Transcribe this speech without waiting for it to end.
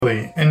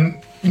Totally.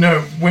 And,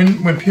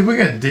 when people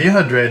get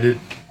dehydrated,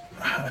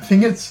 I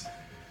think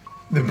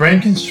the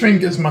brain can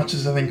shrink as much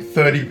as,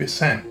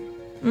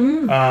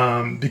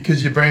 30%.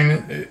 Because your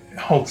brain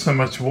holds so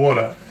much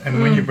water.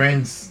 And when your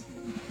brain's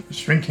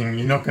shrinking,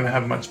 you're not going to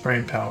have much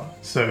brain power.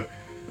 So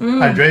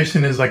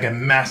hydration is like a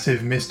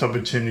massive missed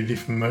opportunity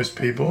for most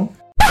people.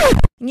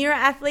 Neuro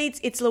athletes,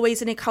 it's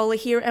Louisa Nicola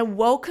here, and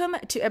welcome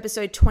to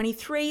episode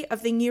 23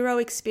 of the Neuro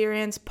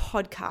Experience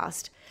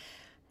podcast.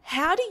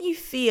 How do you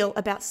feel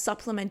about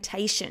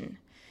supplementation?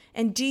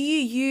 And do you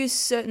use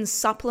certain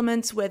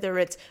supplements, whether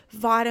it's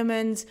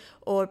vitamins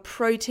or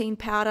protein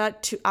powder,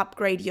 to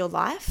upgrade your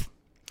life?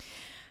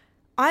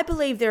 I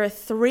believe there are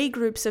three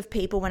groups of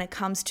people when it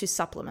comes to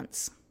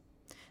supplements.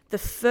 The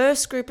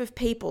first group of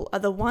people are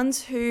the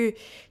ones who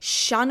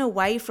shun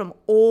away from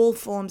all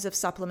forms of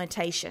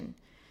supplementation.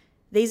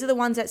 These are the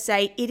ones that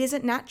say it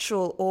isn't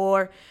natural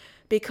or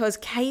because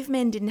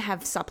cavemen didn't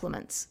have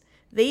supplements.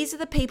 These are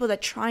the people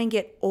that try and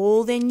get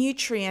all their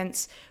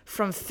nutrients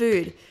from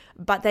food,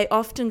 but they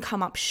often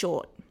come up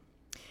short.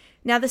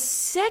 Now, the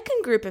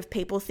second group of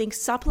people think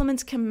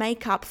supplements can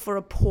make up for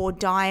a poor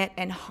diet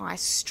and high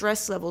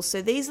stress levels.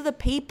 So these are the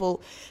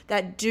people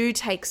that do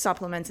take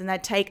supplements and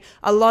that take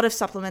a lot of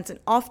supplements and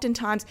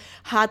oftentimes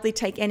hardly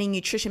take any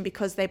nutrition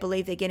because they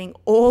believe they're getting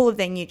all of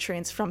their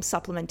nutrients from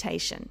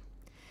supplementation.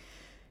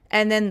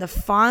 And then the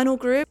final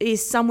group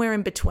is somewhere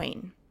in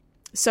between.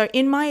 So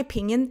in my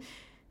opinion,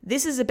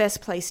 this is the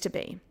best place to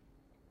be.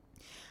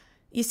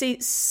 You see,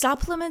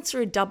 supplements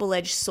are a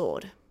double-edged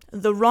sword.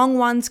 The wrong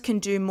ones can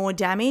do more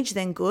damage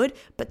than good,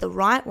 but the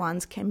right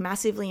ones can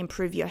massively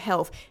improve your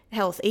health,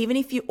 even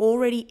if you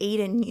already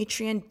eat a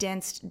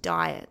nutrient-dense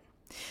diet.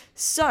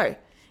 So,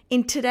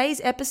 in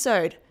today's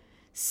episode,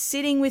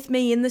 sitting with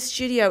me in the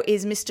studio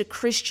is Mr.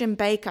 Christian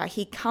Baker.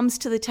 He comes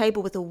to the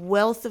table with a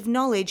wealth of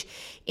knowledge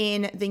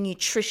in the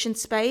nutrition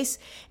space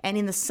and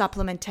in the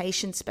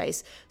supplementation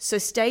space. So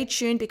stay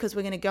tuned because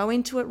we're going to go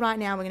into it right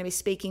now. We're going to be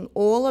speaking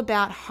all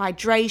about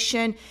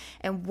hydration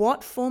and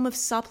what form of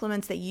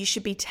supplements that you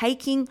should be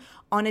taking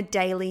on a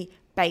daily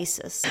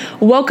basis.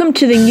 Welcome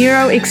to the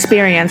Neuro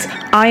Experience.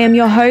 I am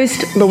your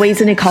host,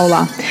 Louisa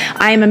Nicola.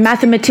 I am a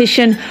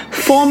mathematician,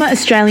 former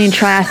Australian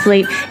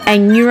triathlete,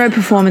 and neuro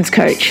performance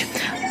coach.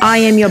 I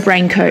am your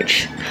brain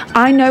coach.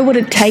 I know what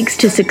it takes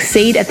to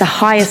succeed at the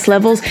highest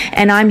levels,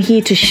 and I'm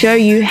here to show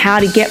you how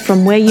to get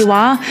from where you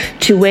are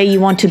to where you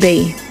want to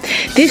be.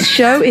 This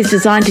show is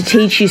designed to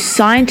teach you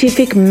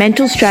scientific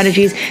mental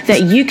strategies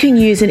that you can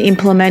use and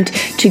implement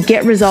to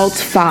get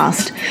results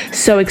fast.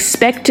 So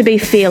expect to be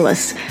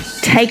fearless.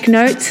 Take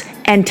notes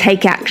and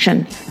take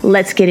action.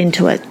 Let's get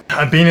into it.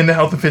 I've been in the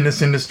health and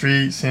fitness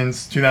industry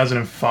since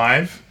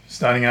 2005,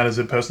 starting out as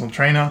a personal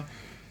trainer.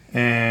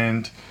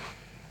 And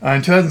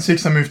in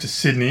 2006, I moved to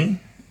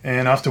Sydney.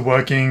 And after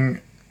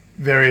working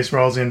various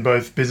roles in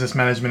both business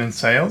management and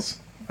sales,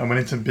 I went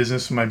into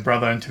business with my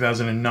brother in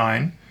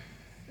 2009.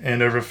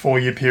 And over a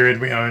 4-year period,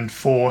 we owned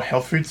 4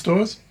 health food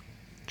stores.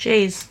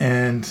 Jeez.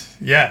 And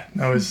yeah,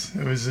 it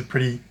was a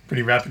pretty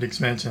rapid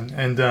expansion.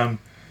 And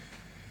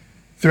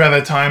throughout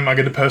that time, I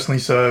got to personally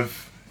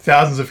serve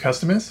thousands of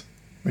customers,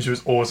 which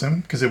was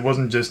awesome because it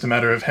wasn't just a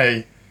matter of,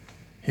 hey,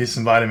 here's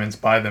some vitamins,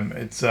 buy them.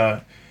 It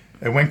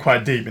went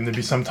quite deep, and there'd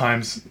be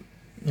sometimes,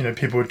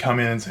 people would come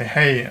in and say,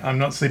 hey, I'm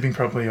not sleeping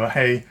properly, or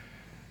hey,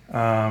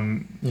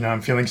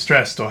 I'm feeling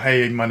stressed, or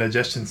hey, my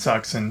digestion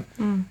sucks, and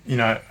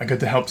I got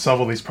to help solve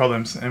all these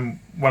problems. And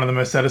one of the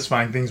most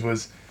satisfying things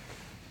was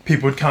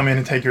people would come in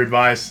and take your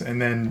advice,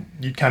 and then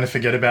you'd kind of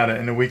forget about it,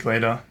 and a week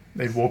later,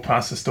 they'd walk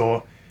past the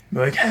store. Be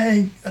like,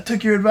 hey, I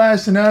took your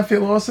advice and now I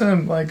feel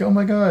awesome. Like, oh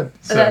my God.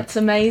 So, that's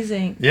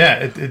amazing. Yeah,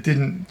 it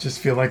didn't just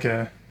feel like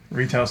a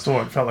retail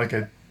store. It felt like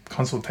a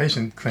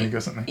consultation clinic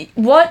or something.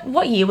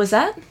 What year was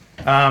that?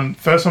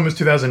 First one was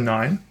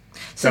 2009.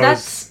 So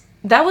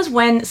that was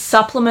when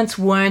supplements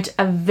weren't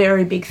a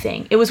very big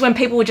thing. It was when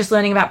people were just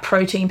learning about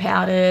protein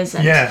powders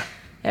and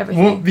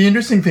everything. Well, the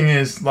interesting thing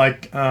is,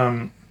 like,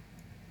 there's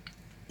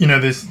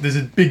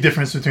a big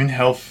difference between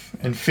health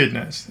and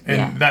fitness,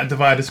 and that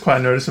divide is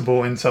quite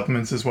noticeable in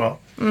supplements as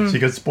well. So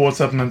you've got sports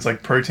supplements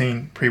like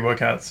protein,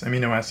 pre-workouts,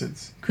 amino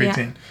acids,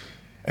 creatine,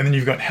 and then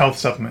you've got health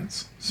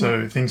supplements,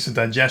 so things for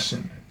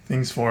digestion,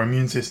 things for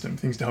immune system,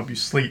 things to help you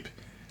sleep.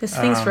 There's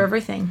things for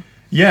everything.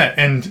 Yeah,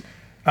 and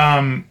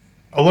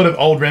a lot of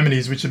old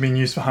remedies which have been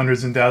used for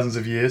hundreds and thousands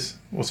of years,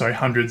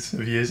 hundreds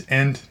of years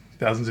and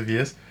thousands of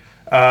years,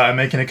 are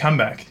making a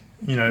comeback.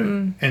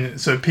 And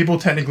so people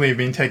technically have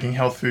been taking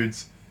health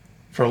foods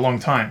for a long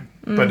time,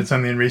 but it's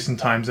only in recent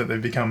times that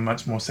they've become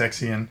much more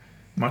sexy and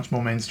much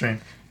more mainstream.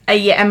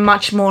 And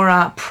much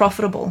more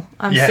profitable.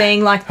 I'm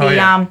seeing like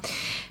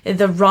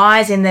the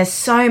rise in there's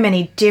so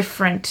many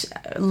different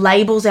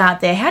labels out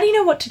there. How do you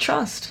know what to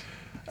trust?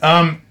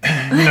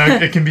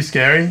 It can be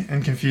scary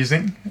and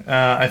confusing.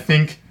 I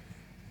think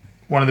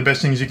one of the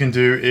best things you can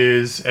do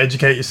is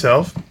educate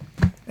yourself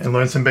and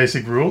learn some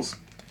basic rules.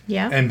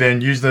 Yeah. And then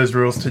use those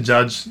rules to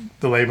judge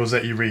the labels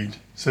that you read.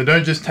 So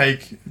don't just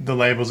take the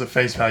labels at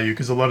face value,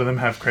 because a lot of them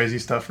have crazy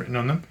stuff written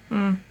on them.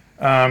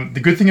 The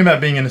good thing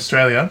about being in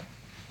Australia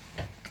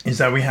is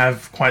that we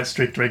have quite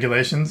strict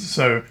regulations.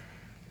 So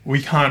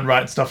we can't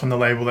write stuff on the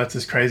label that's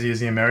as crazy as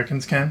the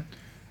Americans can.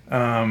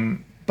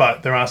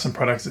 But there are some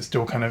products that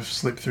still kind of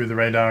slip through the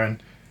radar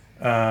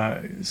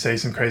and say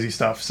some crazy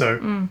stuff.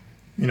 So,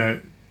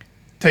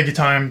 take your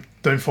time,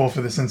 don't fall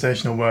for the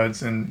sensational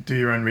words, and do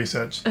your own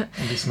research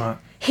and be smart.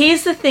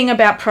 Here's the thing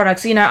about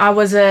products. When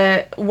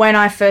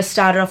I first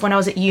started off, when I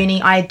was at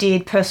uni, I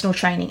did personal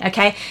training,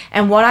 okay?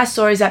 And what I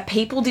saw is that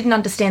people didn't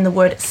understand the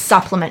word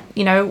supplement,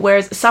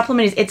 whereas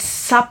supplement it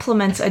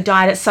supplements a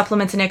diet, it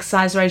supplements an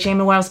exercise regime.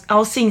 And I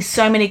was seeing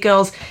so many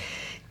girls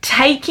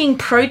taking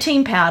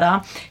protein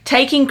powder,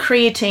 taking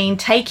creatine,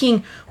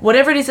 taking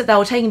whatever it is that they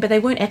were taking, but they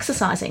weren't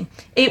exercising.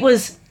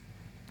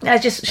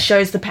 That just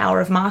shows the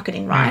power of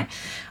marketing, right?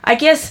 I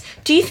guess,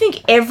 do you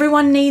think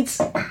everyone needs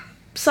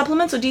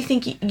supplements, or do you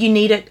think you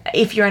need it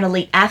if you're an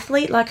elite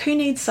athlete? Like, who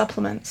needs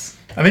supplements?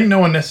 I think no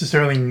one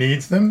necessarily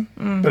needs them,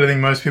 but I think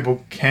most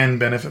people can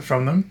benefit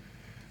from them.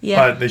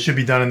 Yeah. But they should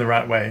be done in the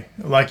right way.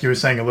 Like you were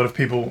saying, a lot of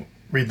people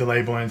read the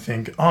label and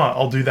think,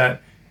 I'll do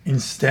that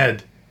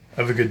instead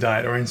of a good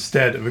diet, or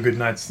instead of a good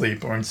night's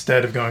sleep, or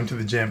instead of going to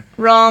the gym.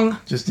 Wrong.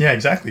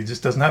 Exactly. It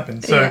just doesn't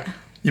happen. So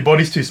your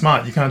body's too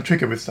smart. You can't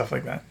trick it with stuff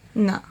like that.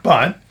 No.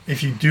 But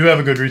if you do have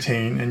a good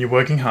routine and you're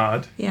working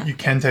hard, Yeah. you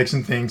can take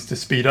some things to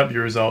speed up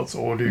your results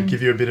or to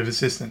give you a bit of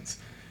assistance,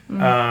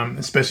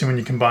 especially when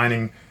you're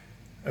combining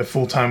a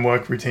full-time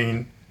work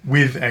routine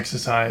with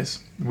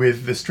exercise,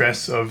 with the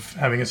stress of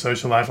having a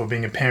social life or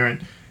being a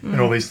parent and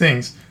all these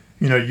things.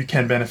 You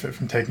can benefit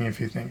from taking a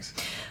few things.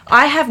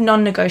 I have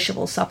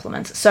non-negotiable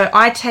supplements. So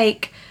I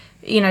take,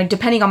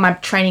 depending on my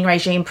training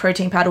regime,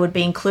 protein powder would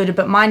be included,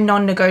 but my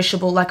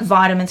non-negotiable, like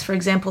vitamins, for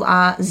example,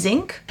 are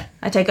zinc.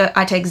 I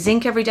take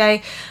zinc every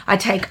day. I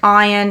take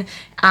iron.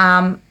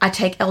 I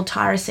take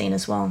L-tyrosine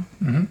as well.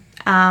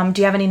 Mm-hmm.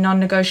 Do you have any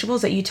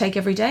non-negotiables that you take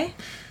every day?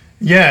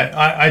 Yeah,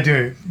 I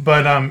do.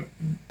 But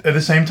at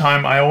the same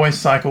time, I always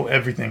cycle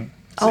everything.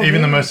 So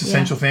even the most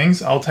essential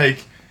things, I'll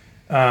take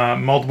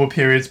multiple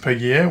periods per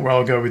year where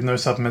I'll go with no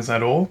supplements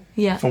at all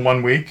for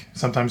 1 week,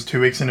 sometimes 2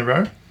 weeks in a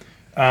row,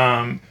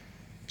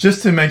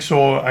 just to make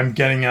sure I'm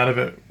getting out of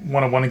it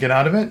what I want to get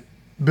out of it,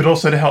 but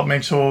also to help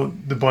make sure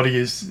the body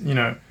is,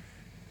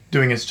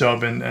 doing its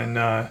job and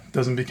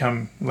doesn't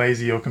become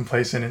lazy or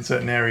complacent in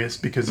certain areas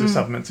because the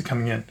supplements are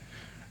coming in.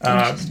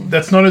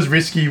 That's not as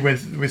risky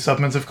with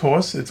supplements, of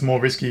course. It's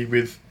more risky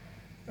with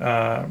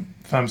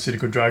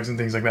pharmaceutical drugs and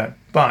things like that.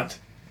 But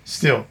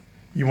still,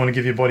 you want to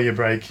give your body a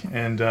break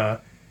and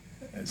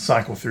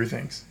cycle through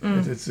things.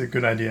 It's a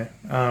good idea.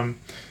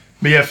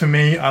 But yeah, for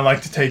me, I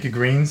like to take a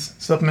greens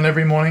supplement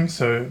every morning.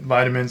 So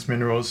vitamins,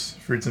 minerals,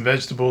 fruits and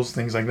vegetables,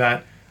 things like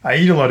that. I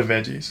eat a lot of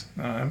veggies.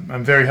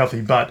 I'm very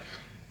healthy, but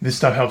this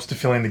stuff helps to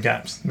fill in the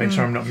gaps, make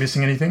sure I'm not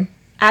missing anything.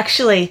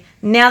 Actually,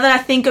 now that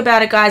I think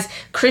about it, guys,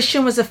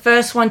 Christian was the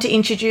first one to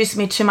introduce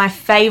me to my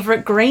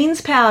favorite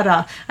greens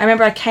powder. I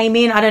remember I came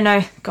in,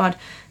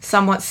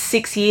 somewhat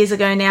 6 years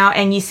ago now,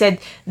 and you said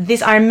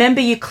this. I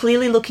remember you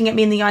clearly looking at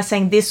me in the eye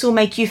saying, this will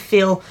make you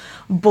feel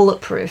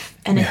bulletproof.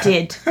 And it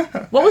did.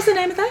 What was the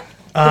name of that?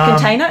 The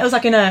container? It was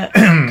like in a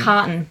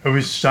carton. It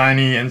was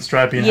shiny and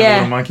stripy and had a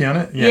little monkey on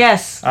it. Yeah.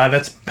 Yes.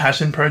 That's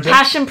Passion Project.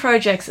 Passion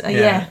Projects.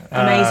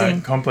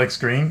 Amazing. Complex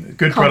Green.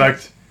 Good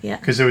product. Yeah.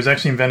 Because it was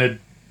actually invented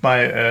by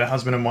a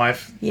husband and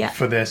wife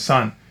for their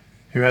son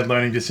who had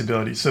learning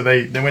disabilities. So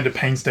they went to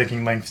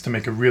painstaking lengths to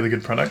make a really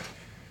good product,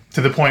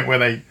 to the point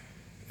where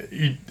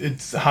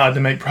it's hard to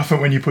make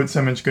profit when you put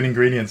so much good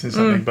ingredients in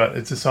something, but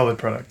it's a solid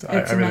product.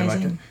 I really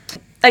like it.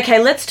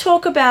 Okay, let's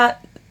talk about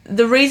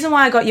the reason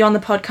why I got you on the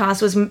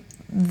podcast was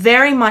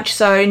very much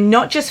so,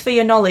 not just for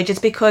your knowledge, it's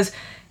because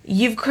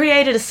you've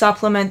created a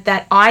supplement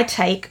that I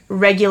take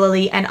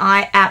regularly and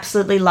I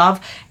absolutely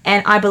love,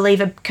 and I believe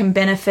it can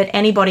benefit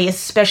anybody,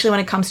 especially when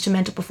it comes to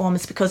mental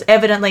performance, because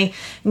evidently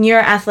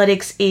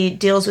neuroathletics, it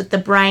deals with the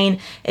brain,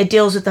 it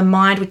deals with the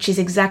mind, which is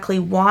exactly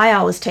why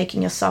I was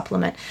taking your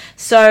supplement.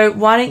 So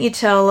why don't you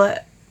tell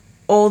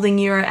all the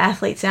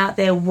neuroathletes out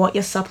there what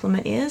your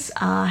supplement is,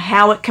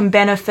 how it can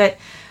benefit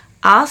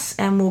us,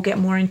 and we'll get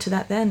more into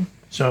that then.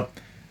 Sure.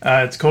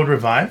 It's called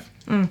Revive,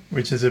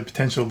 which is a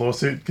potential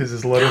lawsuit because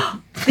there's a lot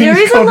of there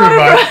things is called a lot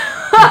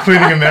Revive,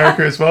 including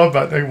America as well,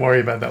 but don't worry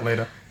about that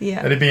later.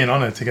 Yeah. It'd be an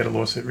honor to get a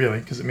lawsuit, really,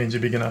 because it means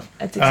you're big enough.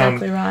 That's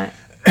exactly right.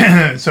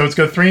 So it's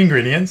got 3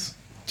 ingredients.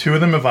 2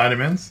 of them are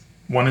vitamins.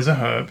 1 is a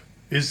herb.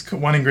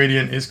 One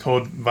ingredient is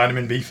called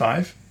vitamin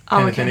B5,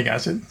 pantothenic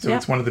acid, so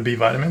it's one of the B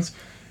vitamins.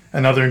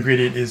 Another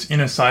ingredient is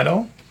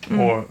inositol,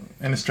 or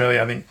in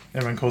Australia, I think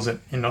everyone calls it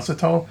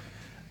inositol.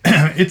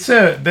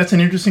 That's an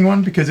interesting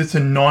one because it's a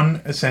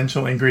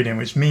non-essential ingredient,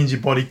 which means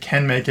your body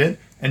can make it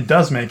and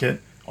does make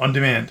it on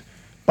demand,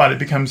 but it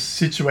becomes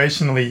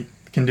situationally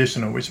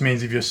conditional, which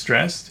means if you're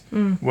stressed,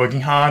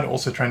 working hard,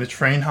 also trying to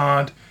train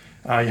hard,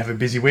 you have a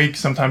busy week,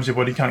 sometimes your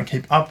body can't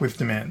keep up with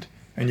demand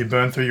and you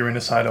burn through your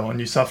inositol and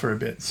you suffer a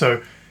bit.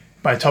 So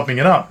by topping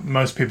it up,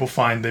 most people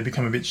find they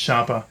become a bit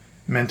sharper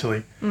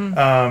mentally. And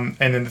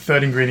then the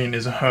 3rd ingredient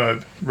is a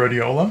herb,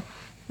 rhodiola,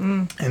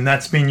 and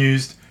that's been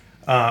used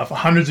for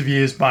hundreds of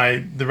years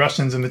by the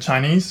Russians and the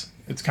Chinese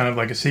It's kind of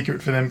like a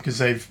secret for them because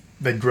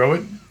they grow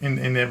it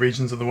in their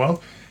regions of the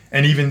world.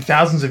 And even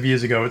thousands of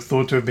years ago, it's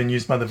thought to have been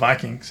used by the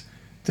Vikings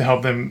to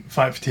help them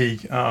fight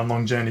fatigue on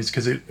long journeys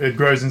because it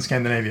grows in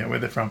Scandinavia, where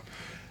they're from.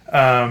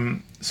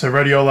 So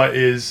rhodiola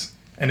is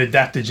an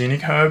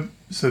adaptogenic herb.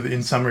 So that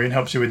in summary, it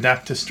helps you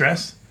adapt to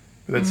stress.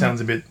 But that sounds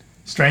a bit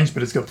strange,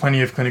 but it's got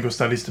plenty of clinical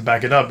studies to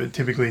back it up. It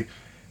typically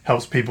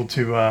helps people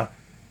to,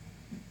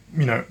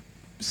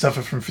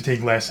 suffer from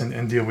fatigue less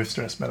and deal with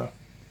stress better.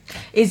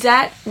 Is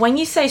that, when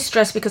you say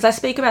stress, because I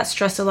speak about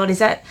stress a lot,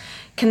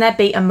 can that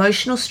be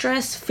emotional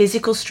stress,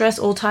 physical stress,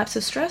 all types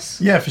of stress?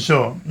 Yeah, for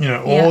sure.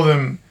 All of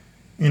them,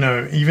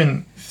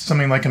 even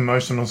something like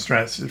emotional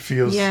stress, it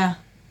feels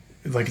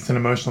like it's an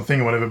emotional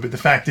thing or whatever, but the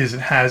fact is it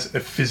has a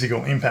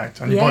physical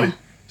impact on your body.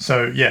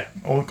 So yeah,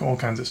 all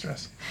kinds of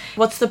stress.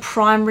 What's the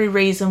primary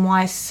reason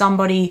why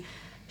somebody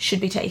should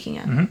be taking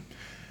it? Mm-hmm.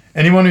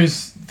 Anyone who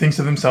thinks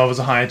of themselves as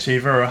a high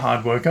achiever or a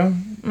hard worker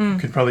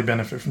could probably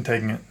benefit from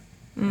taking it,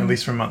 at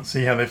least for a month.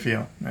 See how they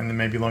feel, and then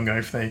maybe longer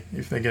if they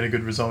get a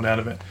good result out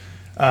of it.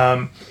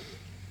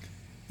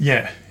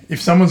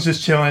 If someone's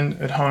just chilling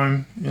at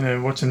home,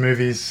 watching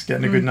movies,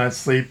 getting a good night's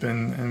sleep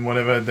and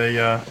whatever, I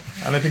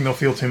don't think they'll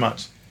feel too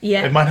much.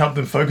 Yeah. It might help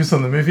them focus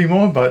on the movie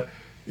more, but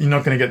you're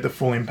not going to get the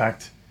full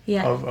impact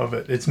of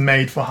it. It's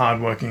made for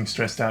hardworking,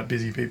 stressed out,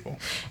 busy people.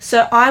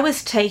 So I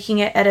was taking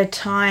it at a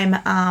time,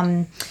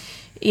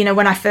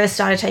 when I first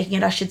started taking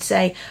it, I should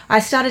say, I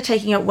started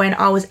taking it when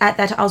I was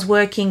I was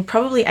working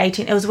probably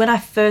 18. It was when I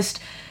think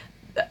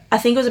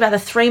it was about the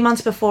 3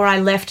 months before I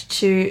left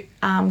to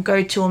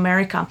go to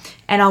America,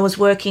 and I was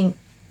working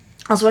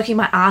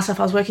my ass off.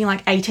 I was working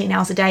like 18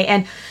 hours a day,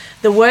 and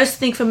the worst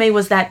thing for me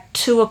was that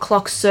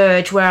 2:00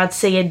 surge where I'd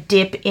see a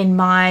dip in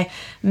my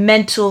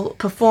mental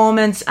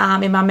performance,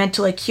 in my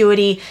mental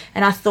acuity,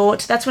 and I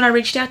thought, that's when I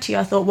reached out to you.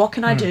 I thought, what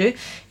can I do?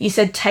 You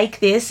said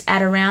take this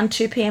at around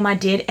 2 p.m. I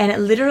did, and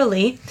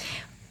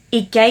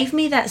it gave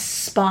me that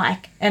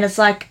spike, and it's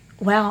like,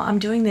 wow, I'm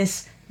doing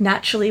this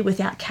naturally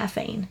without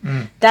caffeine.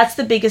 That's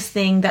the biggest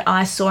thing that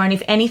I saw, and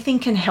if anything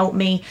can help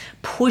me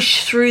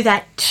push through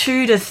that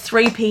 2 to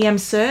 3 p.m.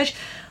 surge,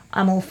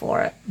 I'm all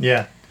for it.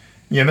 Yeah,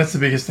 that's the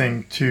biggest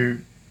thing,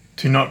 to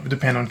not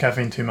depend on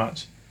caffeine too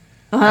much.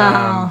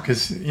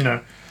 Because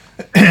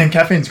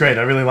caffeine's great.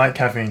 I really like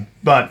caffeine,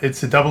 but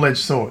it's a double-edged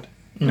sword.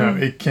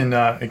 It can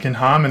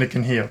harm and it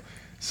can heal.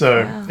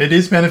 So it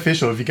is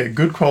beneficial if you get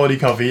good quality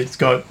coffee. It's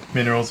got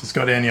minerals, it's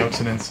got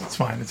antioxidants. It's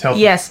fine. It's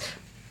healthy. Yes.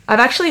 I've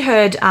actually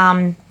heard,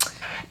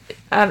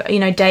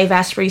 Dave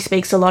Asprey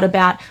speaks a lot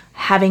about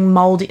having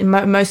moldy.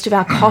 Most of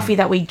our coffee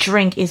that we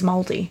drink is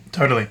moldy.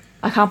 Totally.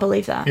 I can't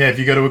believe that. Yeah, if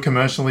you go to a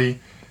commercially,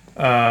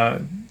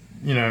 if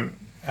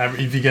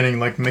you're getting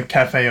like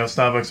McCafe or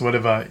Starbucks or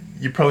whatever,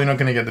 you're probably not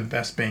going to get the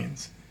best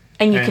beans.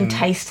 And you can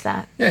taste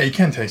that. Yeah, you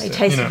can taste it. They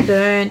taste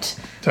burnt,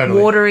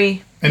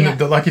 watery. And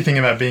the lucky thing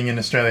about being in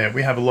Australia,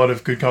 we have a lot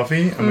of good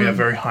coffee and we have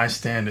very high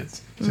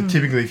standards. So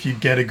typically if you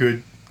get a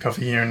good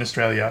coffee here in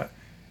Australia,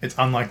 it's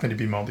unlikely to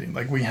be moldy.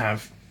 Like, we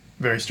have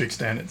very strict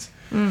standards.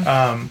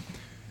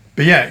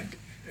 But yeah,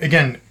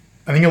 again,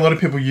 I think a lot of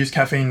people use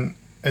caffeine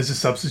as a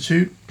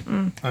substitute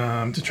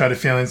to try to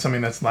fill in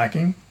something that's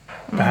lacking.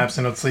 Perhaps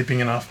they're not sleeping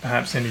enough.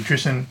 Perhaps their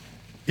nutrition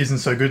isn't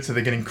so good, so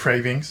they're getting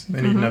cravings.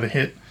 They need another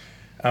hit.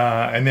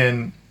 And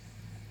then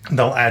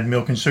they'll add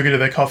milk and sugar to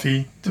their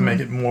coffee to make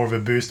it more of a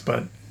boost,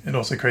 but it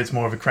also creates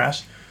more of a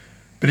crash.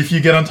 But if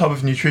you get on top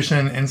of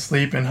nutrition and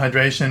sleep and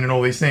hydration and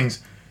all these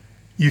things,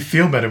 you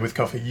feel better with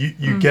coffee.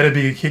 You get a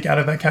bigger kick out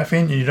of that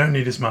caffeine and you don't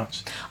need as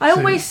much. I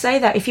always say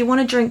that if you want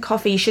to drink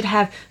coffee, you should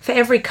have, for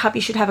every cup,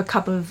 you should have a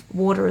cup of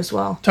water as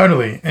well.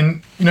 Totally.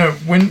 And,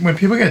 when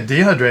people get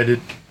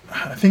dehydrated,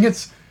 I think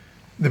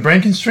the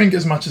brain can shrink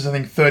as much as, I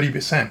think,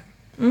 30%.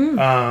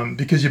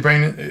 Because your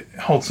brain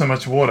holds so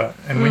much water.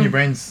 And when your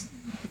brain's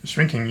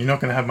shrinking, you're not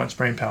going to have much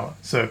brain power.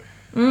 So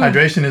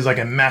hydration is like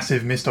a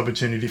massive missed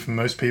opportunity for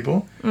most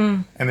people.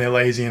 And they're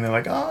lazy and they're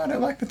like, oh, I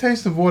don't like the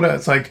taste of water.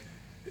 It's like,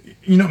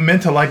 you're not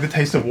meant to like the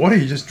taste of water.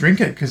 You just drink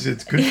it because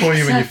it's good for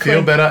you and you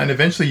feel better. And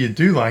eventually you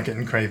do like it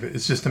and crave it.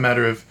 It's just a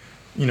matter of,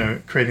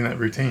 creating that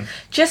routine.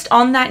 Just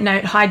on that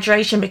note,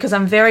 hydration, because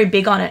I'm very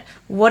big on it.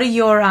 What are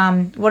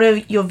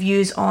your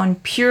views on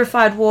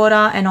purified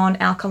water and on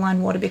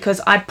alkaline water? Because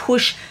I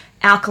push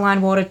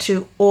alkaline water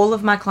to all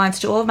of my clients,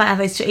 to all of my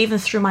athletes, to even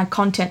through my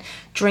content,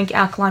 drink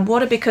alkaline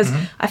water, because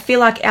I feel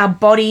like our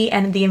body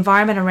and the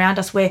environment around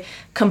us, we're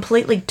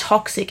completely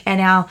toxic,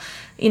 and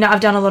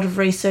I've done a lot of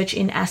research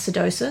in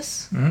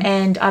acidosis,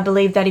 and I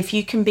believe that if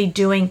you can be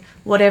doing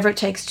whatever it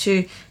takes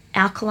to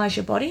alkalize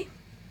your body,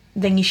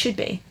 then you should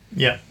be.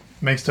 Yeah,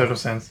 makes total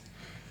sense.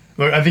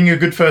 Look, I think a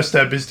good first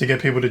step is to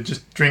get people to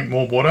just drink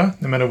more water,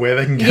 no matter where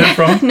they can get it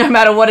from. No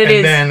matter what it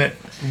is.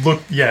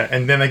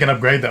 And then they can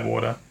upgrade that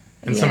water.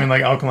 And something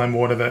like alkaline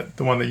water,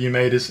 the one that you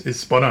made, is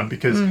spot on,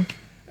 because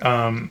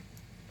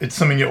it's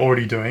something you're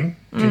already doing,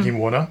 drinking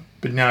water,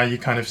 but now you're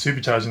kind of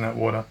supercharging that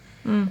water.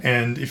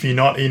 And if you're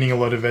not eating a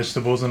lot of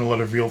vegetables and a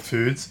lot of real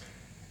foods,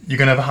 you're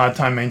going to have a hard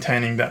time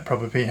maintaining that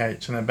proper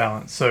pH and that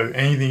balance. So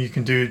anything you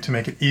can do to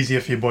make it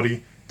easier for your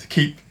body to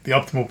keep the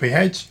optimal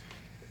pH,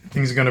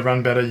 things are going to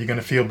run better, you're going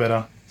to feel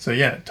better. So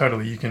yeah,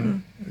 totally. You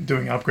can,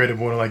 doing upgraded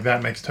water like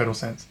that makes total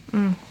sense.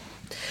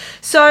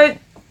 So,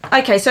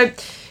 okay, so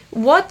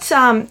what,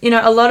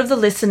 a lot of the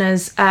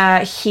listeners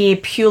are here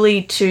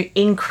purely to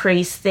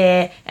increase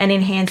their and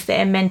enhance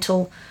their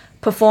mental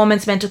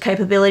performance, mental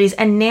capabilities.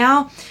 And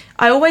now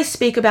I always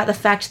speak about the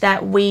fact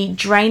that we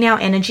drain our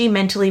energy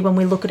mentally when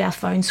we look at our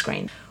phone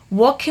screen.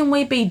 What can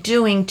we be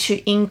doing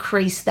to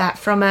increase that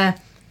from a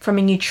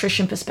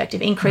nutrition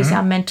perspective, increase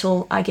our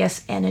mental, I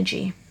guess,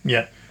 energy?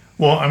 Yeah.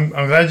 Well, I'm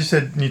glad you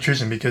said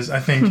nutrition, because I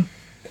think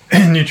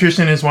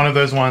nutrition is one of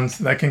those ones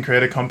that can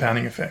create a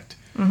compounding effect.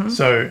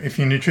 So if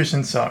your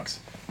nutrition sucks,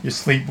 your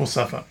sleep will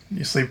suffer.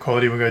 Your sleep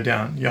quality will go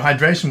down. Your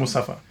hydration will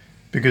suffer,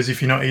 because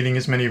if you're not eating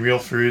as many real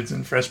foods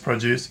and fresh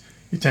produce,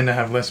 you tend to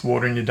have less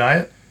water in your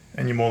diet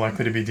and you're more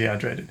likely to be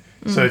dehydrated.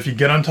 So if you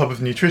get on top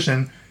of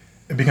nutrition,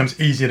 it becomes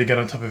easier to get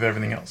on top of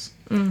everything else.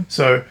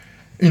 So,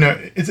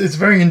 it's a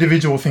very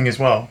individual thing as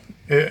well.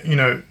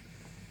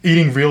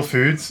 Eating real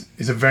foods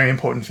is a very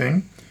important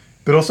thing,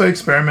 but also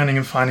experimenting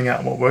and finding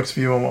out what works for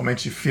you and what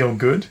makes you feel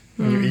good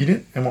when you eat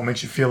it and what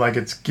makes you feel like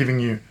it's giving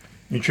you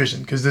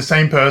nutrition. Because the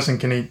same person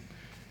can eat,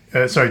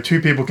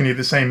 two people can eat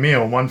the same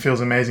meal. One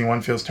feels amazing,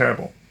 one feels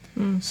terrible.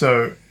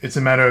 So it's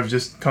a matter of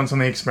just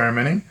constantly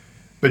experimenting,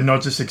 but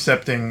not just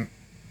accepting,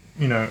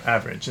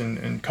 average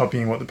and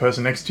copying what the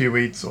person next to you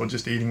eats, or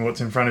just eating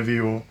what's in front of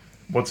you or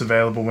what's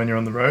available when you're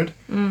on the road.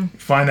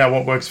 Find out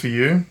what works for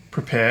you,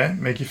 prepare,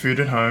 make your food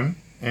at home,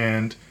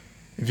 and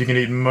if you can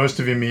eat most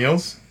of your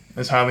meals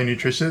as highly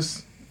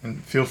nutritious,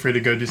 and feel free to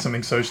go do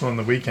something social on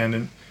the weekend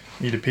and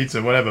eat a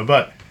pizza, whatever.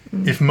 But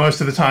if most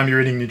of the time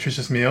you're eating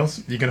nutritious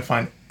meals, you're going to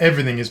find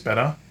everything is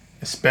better,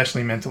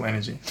 especially mental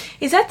energy.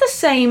 Is that the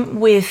same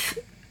with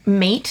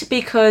meat?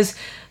 Because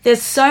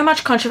there's so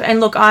much controversy. And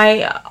look,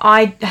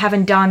 I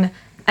haven't done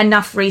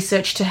enough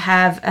research to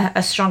have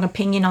a strong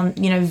opinion on,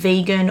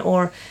 vegan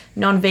or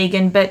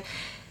non-vegan, but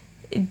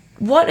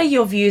what are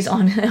your views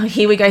on,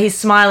 here we go, he's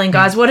smiling,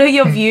 guys. What are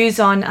your views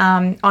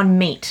on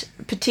meat,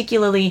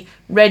 particularly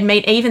red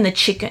meat, even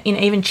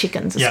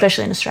chickens,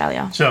 especially in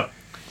Australia? Sure.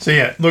 So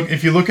yeah, look,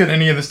 if you look at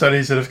any of the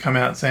studies that have come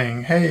out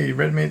saying, hey,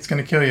 red meat's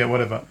going to kill you,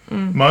 whatever,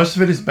 most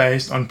of it is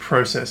based on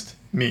processed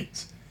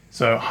meats.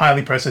 So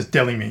highly processed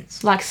deli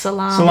meats. Like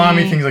salami.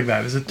 Salami, things like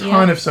that. There's a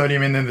ton of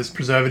sodium in there, there's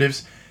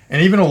preservatives,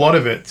 and even a lot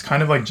of it's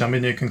kind of like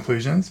jumping to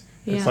conclusions.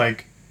 Yeah. It's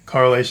like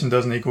correlation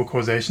doesn't equal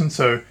causation.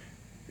 So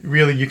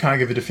really, you can't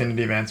give a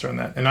definitive answer on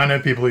that. And I know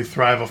people who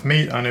thrive off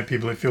meat. I know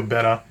people who feel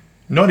better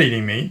not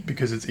eating meat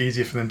because it's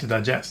easier for them to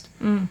digest.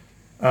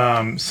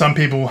 Some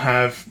people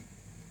have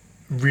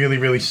really,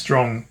 really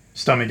strong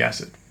stomach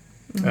acid.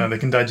 They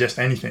can digest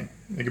anything.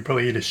 They could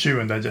probably eat a shoe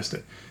and digest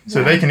it.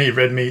 So they can eat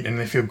red meat and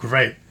they feel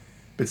great.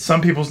 But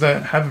some people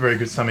don't have a very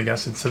good stomach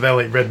acid, so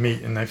they'll eat red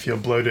meat and they feel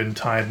bloated and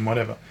tired and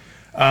whatever.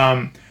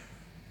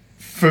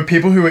 For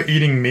people who are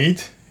eating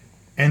meat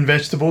and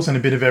vegetables and a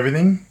bit of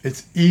everything,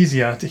 it's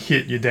easier to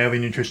hit your daily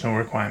nutritional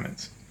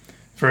requirements.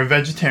 For a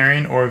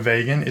vegetarian or a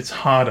vegan, it's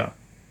harder.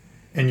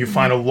 And you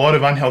find a lot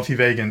of unhealthy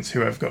vegans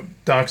who have got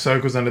dark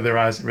circles under their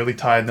eyes, really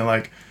tired, and they're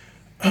like,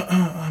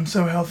 I'm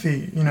so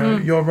healthy,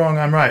 you're wrong,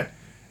 I'm right.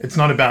 It's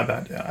not about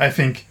that. I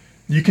think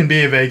you can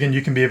be a vegan,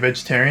 you can be a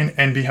vegetarian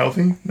and be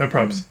healthy, no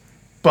probs.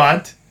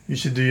 But you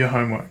should do your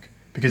homework,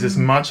 because it's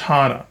much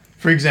harder.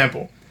 For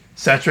example,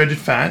 saturated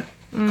fat,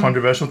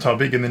 controversial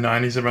topic. In the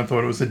 90s, everyone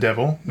thought it was the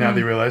devil. Now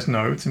they realize,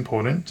 no, it's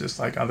important, just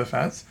like other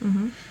fats.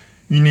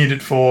 You need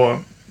it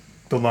for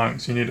the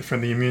lungs, you need it for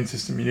the immune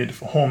system, you need it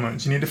for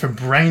hormones, you need it for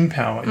brain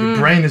power. Your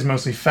brain is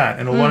mostly fat,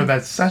 and a lot of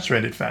that's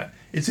saturated fat.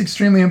 It's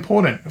extremely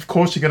important. Of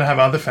course, you're going to have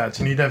other fats.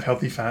 You need to have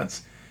healthy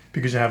fats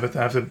because you have to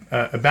have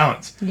a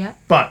balance. Yeah.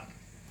 But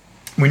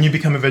when you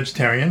become a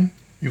vegetarian,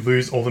 you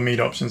lose all the meat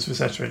options for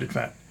saturated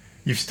fat.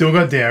 You've still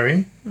got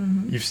dairy.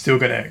 You've still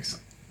got eggs.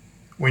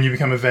 When you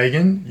become a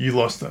vegan, you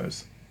lost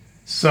those.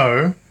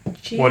 So,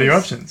 what are your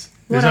options?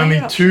 There's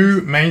only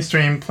two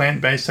mainstream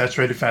plant-based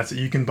saturated fats that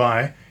you can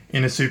buy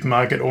in a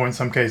supermarket, or in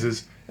some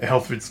cases, a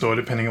health food store,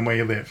 depending on where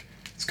you live.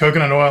 It's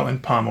coconut oil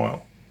and palm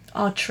oil.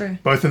 Oh, true.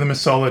 Both of them are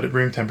solid at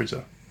room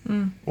temperature.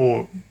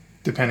 Or,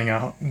 depending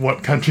on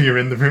what country you're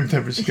in, the room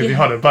temperature could be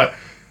hotter. But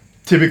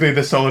typically,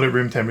 they're solid at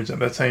room temperature.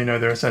 That's how you know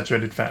they're a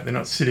saturated fat. They're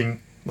not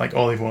sitting like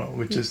olive oil,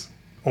 which is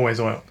always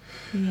oil.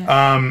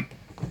 Yeah.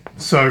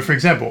 So, for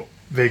example,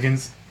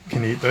 vegans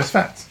can eat those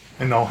fats,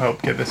 and they'll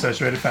help get the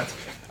saturated fats.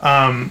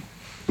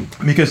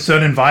 Because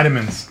certain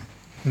vitamins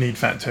need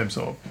fat to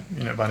absorb.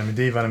 Vitamin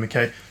D, vitamin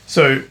K.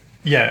 So,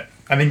 yeah,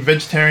 I think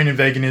vegetarian and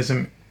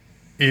veganism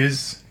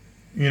is,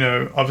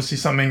 obviously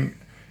something.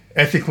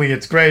 Ethically,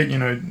 it's great,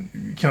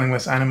 killing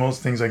less animals,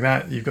 things like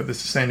that. You've got the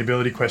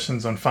sustainability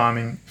questions on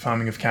farming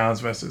of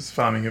cows versus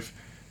farming of,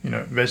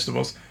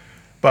 vegetables.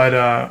 But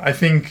I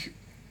think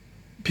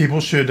people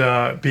should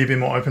be a bit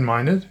more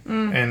open-minded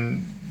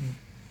and,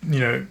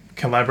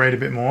 collaborate a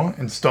bit more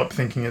and stop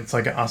thinking it's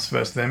like an us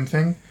versus them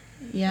thing.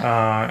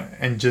 Yeah.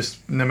 And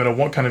just, no matter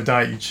what kind of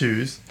diet you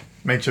choose,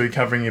 make sure you're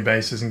covering your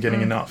bases and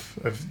getting enough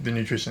of the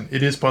nutrition.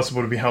 It is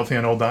possible to be healthy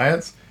on all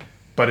diets,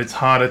 but it's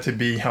harder to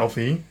be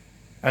healthy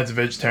as a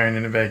vegetarian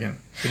and a vegan.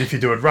 But if you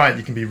do it right,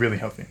 you can be really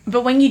healthy.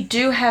 But when you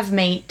do have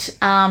meat,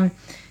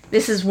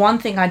 this is one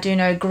thing I do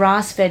know,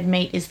 grass-fed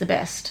meat is the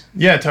best.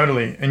 Yeah,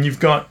 totally. And you've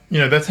got,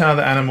 that's how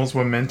the animals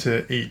were meant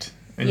to eat.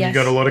 And Yes.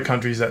 you've got a lot of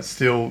countries that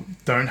still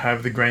don't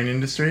have the grain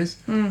industries.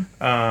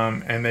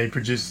 And they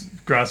produce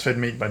grass-fed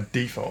meat by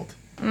default.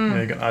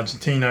 You've got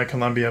Argentina,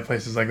 Colombia,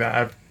 places like that. I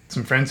have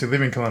some friends who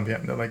live in Colombia.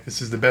 And they're like,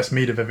 this is the best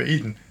meat I've ever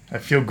eaten. I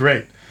feel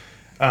great.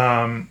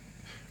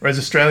 Whereas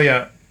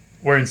Australia,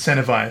 we're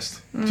incentivized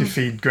to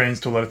feed grains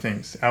to a lot of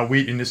things. Our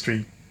wheat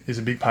industry is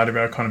a big part of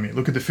our economy.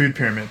 Look at the food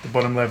pyramid. The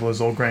bottom level is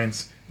all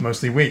grains,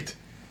 mostly wheat.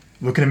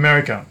 Look at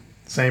America.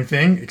 Same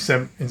thing,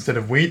 except instead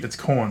of wheat, it's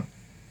corn.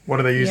 What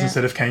do they use Yeah.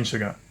 instead of cane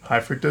sugar? High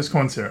fructose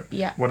corn syrup.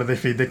 Yeah. What do they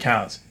feed their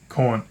cows?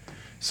 Corn.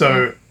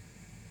 So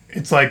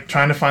it's like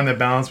trying to find the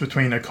balance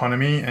between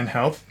economy and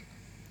health.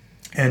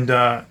 And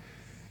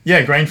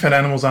grain-fed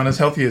animals aren't as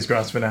healthy as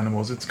grass-fed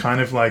animals. It's kind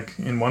of like,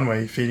 in one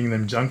way, feeding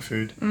them junk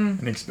food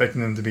and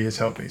expecting them to be as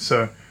healthy.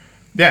 So,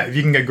 yeah, if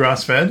you can get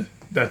grass-fed,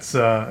 it's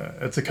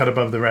a cut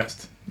above the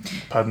rest.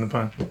 Pardon the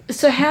pun.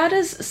 So how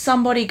does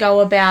somebody go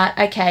about,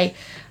 okay,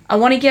 I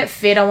want to get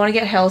fit, I want to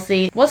get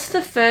healthy. What's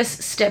the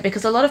first step?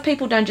 Because a lot of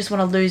people don't just want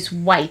to lose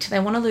weight. They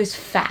want to lose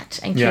fat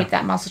and keep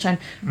that muscle tone.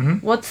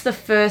 What's the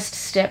first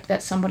step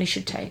that somebody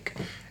should take?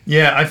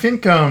 Yeah, I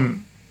think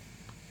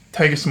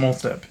take a small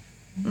step.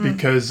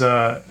 Because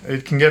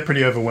it can get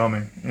pretty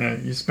overwhelming.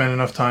 You spend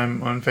enough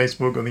time on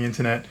Facebook or the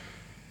internet,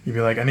 you'd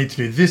be like, I need to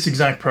do this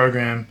exact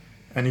program,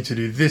 I need to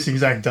do this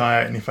exact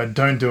diet, and if I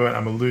don't do it,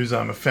 I'm a loser,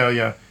 I'm a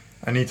failure,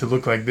 I need to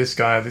look like this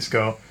guy or this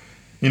girl.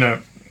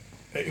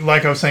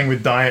 Like I was saying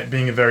with diet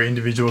being a very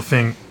individual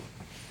thing,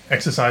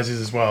 exercise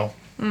is as well.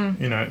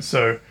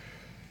 So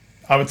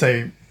I would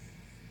say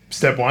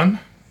step one,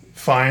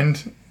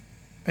 find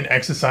an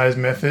exercise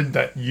method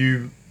that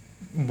you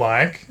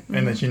like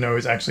and that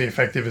is actually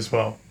effective as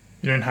well.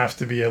 You don't have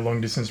to be a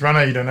long distance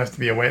runner, you don't have to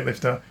be a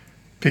weightlifter.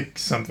 Pick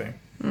something.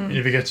 And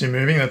if it gets you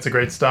moving, that's a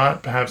great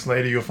start. Perhaps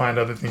later you'll find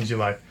other things you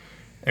like.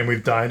 And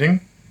with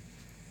dieting,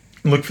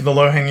 look for the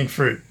low-hanging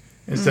fruit.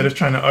 Instead of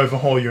trying to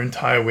overhaul your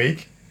entire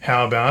week,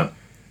 how about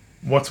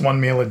what's one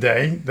meal a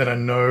day that I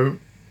know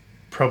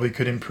probably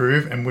could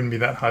improve and wouldn't be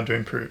that hard to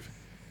improve?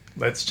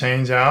 Let's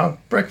change our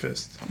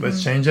breakfast.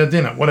 Let's change our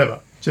dinner, whatever.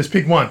 Just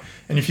pick one.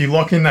 And if you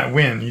lock in that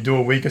win, you do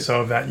a week or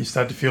so of that, you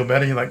start to feel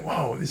better. You're like,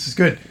 whoa, this is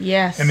good.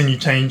 Yes. And then you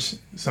change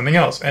something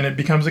else. And it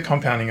becomes a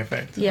compounding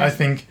effect. Yes. I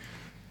think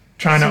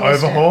trying to Small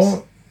overhaul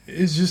steps.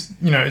 is just,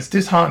 it's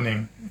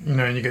disheartening.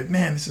 And you go,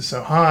 man, this is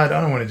so hard.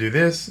 I don't want to do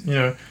this.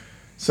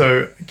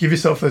 So give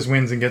yourself those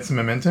wins and get some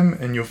momentum.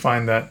 And you'll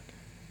find that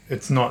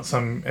it's not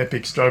some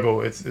epic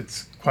struggle.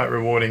 It's quite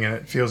rewarding and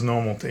it feels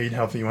normal to eat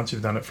healthy once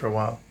you've done it for a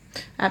while.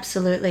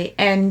 Absolutely.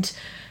 And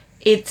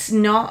it's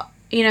not,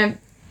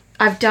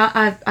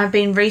 I've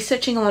been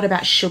researching a lot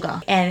about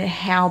sugar and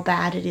how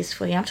bad it is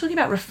for you. I'm talking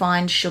about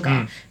refined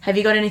sugar. Have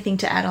you got anything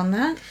to add on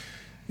that?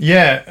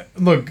 Yeah,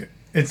 look,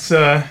 it's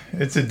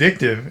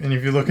addictive, and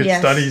if you look at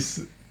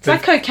studies, It's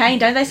like cocaine,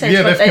 don't they say?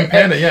 Yeah, they've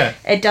compared it. Yeah,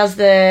 it does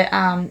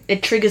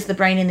it triggers the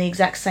brain in the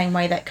exact same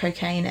way that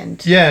cocaine and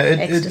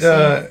ecstasy.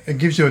 It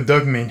gives you a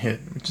dopamine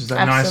hit, which is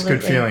that nice,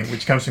 good feeling,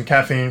 which comes from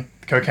caffeine,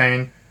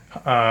 cocaine,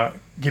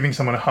 giving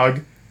someone a hug.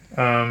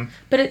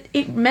 But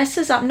it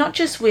messes up not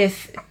just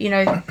with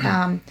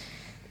the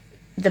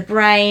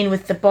brain,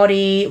 with the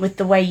body, with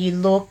the way you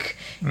look.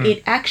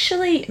 It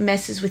actually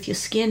messes with your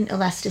skin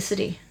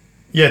elasticity.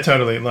 Yeah,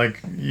 totally. Like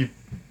you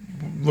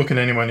look at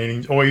anyone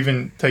eating, or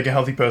even take a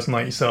healthy person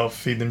like yourself,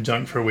 feed them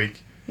junk for a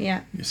week.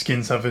 Yeah. Your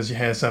skin suffers, your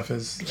hair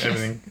suffers,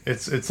 everything.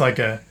 It's like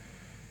a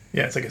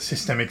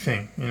systemic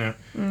thing,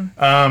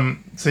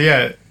 So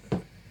yeah,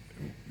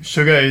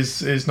 sugar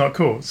is not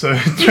cool. So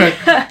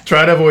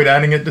try to avoid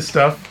adding it to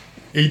stuff.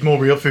 Eat more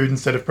real food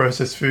instead of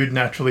processed food.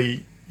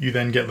 Naturally, you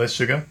then get less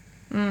sugar.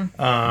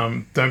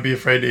 Don't be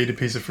afraid to eat a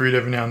piece of fruit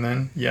every now and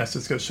then. Yes,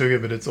 it's got sugar,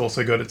 but it's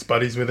also got its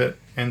buddies with it.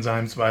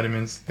 Enzymes,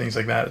 vitamins, things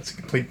like that. It's a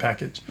complete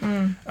package.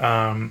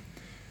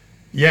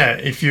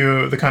 If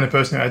you're the kind of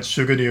person who adds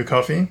sugar to your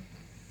coffee,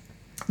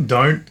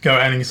 don't go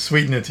adding a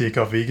sweetener to your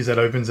coffee because that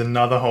opens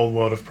another whole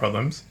world of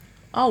problems.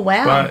 Oh,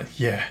 wow. But,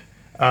 yeah.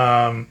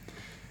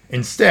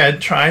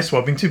 Instead, try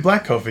swapping to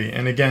black coffee.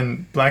 And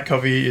again, black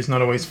coffee is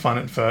not always fun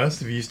at first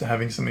if you're used to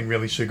having something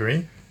really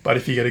sugary. But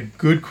if you get a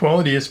good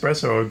quality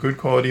espresso or a good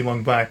quality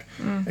long black,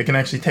 it can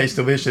actually taste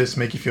delicious,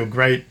 make you feel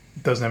great.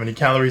 It doesn't have any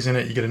calories in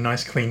it. You get a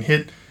nice clean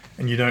hit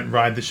and you don't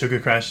ride the sugar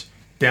crash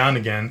down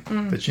again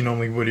that you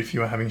normally would if you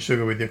were having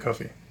sugar with your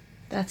coffee.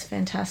 That's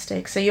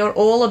fantastic. So you're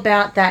all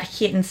about that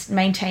hit and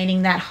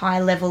maintaining that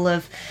high level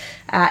of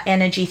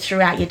energy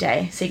throughout your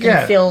day. So you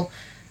can feel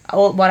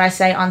what I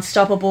say,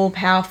 unstoppable,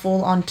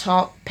 powerful, on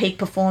top, peak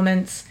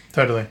performance.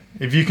 Totally.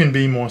 If you can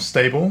be more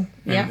stable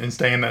and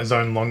stay in that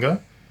zone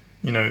longer,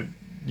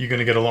 you're going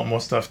to get a lot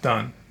more stuff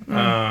done.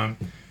 And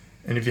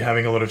if you're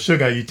having a lot of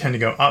sugar, you tend to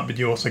go up, but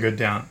you also go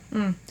down.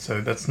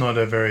 So that's not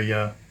a very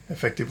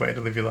effective way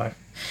to live your life.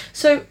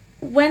 So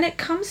when it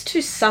comes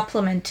to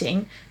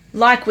supplementing,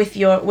 like with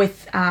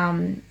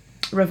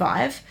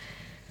Revive,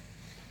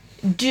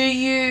 do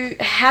you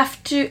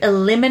have to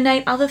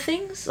eliminate other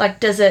things? Like,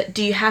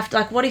 do you have to,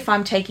 like, what if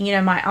I'm taking,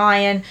 my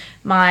iron,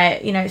 my,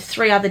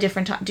 3 other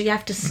different types, do you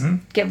have to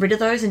get rid of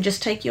those and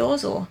just take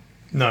yours, or?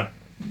 No.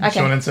 Okay.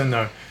 Short answer,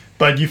 no.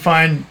 But you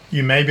find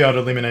you may be able to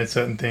eliminate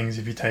certain things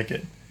if you take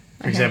it.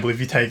 For example, if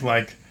you take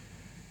like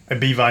a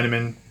B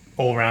vitamin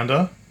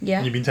all-rounder,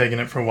 and you've been taking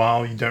it for a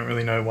while, you don't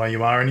really know why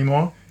you are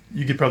anymore,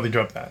 you could probably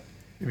drop that.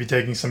 If you're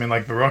taking something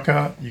like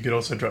Berocca, you could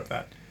also drop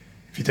that.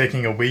 If you're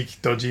taking a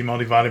weak, dodgy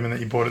multivitamin that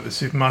you bought at the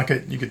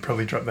supermarket, you could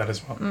probably drop that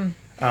as well.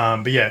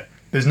 But yeah,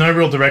 there's no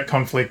real direct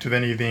conflict with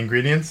any of the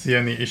ingredients. The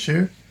only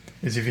issue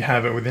is if you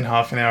have it within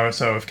half an hour or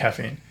so of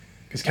caffeine,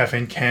 because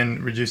caffeine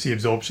can reduce the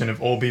absorption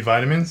of all B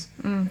vitamins,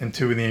 and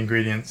 2 of the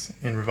ingredients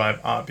in Revive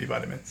are B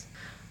vitamins.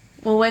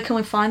 Well, where can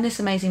we find this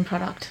amazing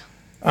product?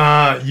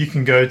 You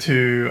can go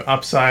to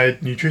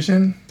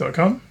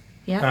upsidenutrition.com.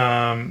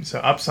 Yeah. So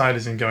upside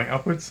is in going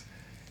upwards.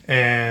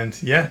 And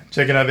yeah,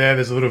 check it out there.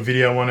 There's a little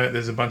video on it.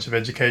 There's a bunch of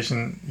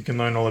education. You can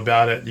learn all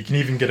about it. You can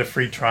even get a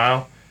free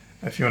trial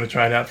if you want to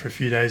try it out for a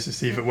few days to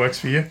see if it works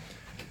for you.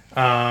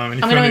 I'm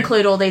going to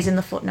include all these in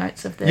the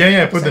footnotes of the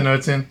episode. Put the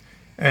notes in.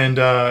 And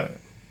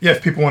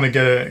if people want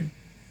to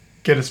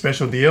get a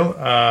special deal,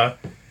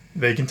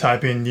 they can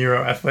type in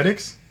Neuro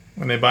Athletics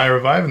when they buy a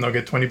Revive, and they'll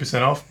get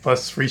 20% off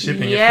plus free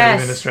shipping if they're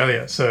within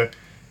Australia. So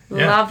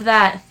love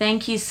that.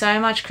 Thank you so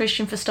much,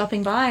 Christian, for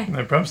stopping by.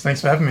 No problems.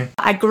 Thanks for having me.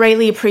 I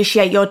greatly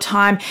appreciate your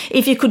time.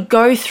 If you could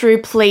go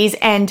through, please,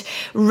 and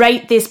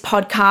rate this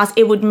podcast,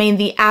 it would mean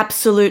the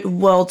absolute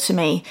world to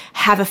me.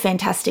 Have a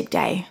fantastic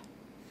day.